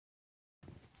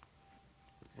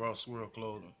Ross World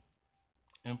Clothing.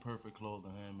 Imperfect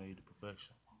clothing, handmade to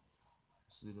perfection.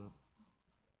 See that?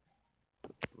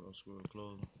 Ross World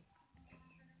Clothing.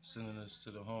 Sending this to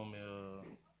the homie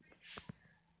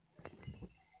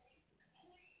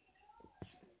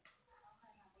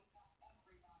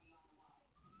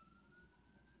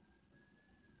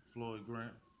Floyd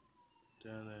Grant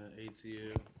down there in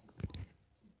ATL.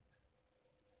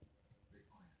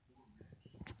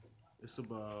 It's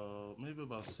about maybe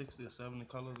about 60 or 70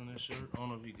 colors in this shirt. I don't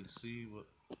know if you can see, but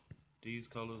these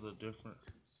colors are different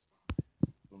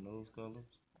from those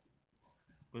colors.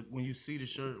 But when you see the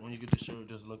shirt, when you get the shirt,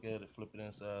 just look at it, flip it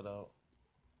inside out.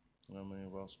 You know what I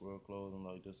mean? Ross World Clothing,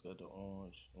 like this got the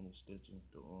orange and the stitching,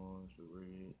 the orange, the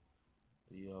red,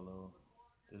 the yellow.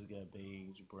 This got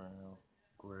beige, brown,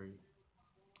 gray.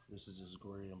 This is just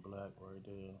gray and black right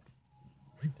there.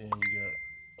 Then you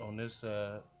got on this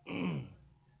side,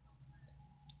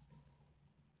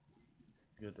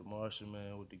 you got the Martian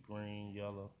Man with the green,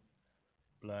 yellow,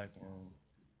 black, and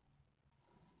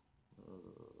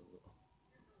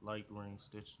light green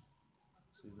stitching.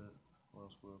 See that?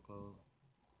 Ross World Clothing.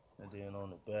 And then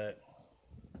on the back,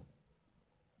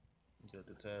 you got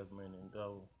the Tasmanian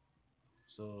Devil.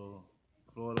 So,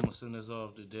 Florida, I'm gonna send this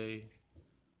off today.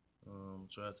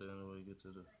 Try to anyway get to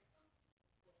the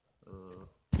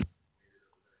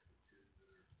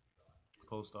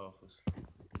post office.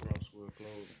 Ross World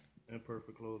Clothing.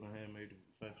 Imperfect clothing, handmade to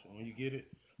perfection. When you get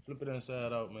it, flip it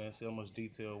inside out, man. See how much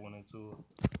detail went into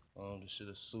it. This shit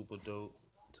is super dope.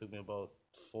 Took me about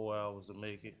 4 hours to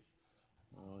make it.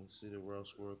 You see the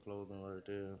Ross World Clothing right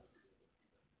there.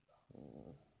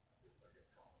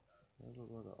 That look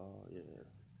like oh yeah,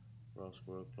 Ross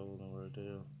World Clothing right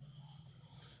there.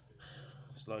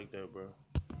 It's like that, bro.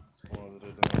 Forward to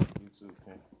the YouTube,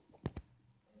 man.